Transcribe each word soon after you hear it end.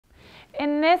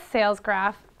In this sales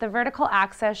graph, the vertical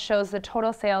axis shows the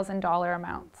total sales in dollar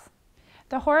amounts.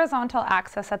 The horizontal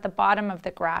axis at the bottom of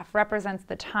the graph represents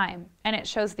the time, and it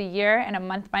shows the year in a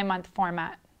month-by-month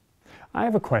format. I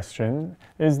have a question.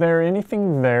 Is there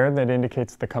anything there that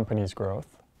indicates the company's growth?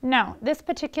 No, this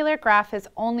particular graph is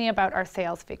only about our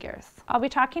sales figures. I'll be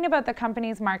talking about the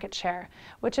company's market share,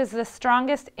 which is the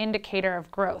strongest indicator of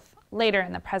growth, later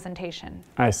in the presentation.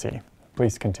 I see.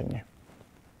 Please continue.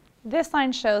 This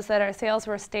line shows that our sales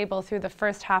were stable through the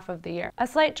first half of the year. A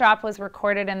slight drop was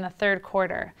recorded in the third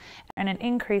quarter, and an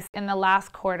increase in the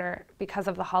last quarter because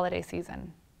of the holiday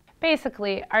season.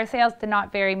 Basically, our sales did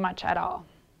not vary much at all.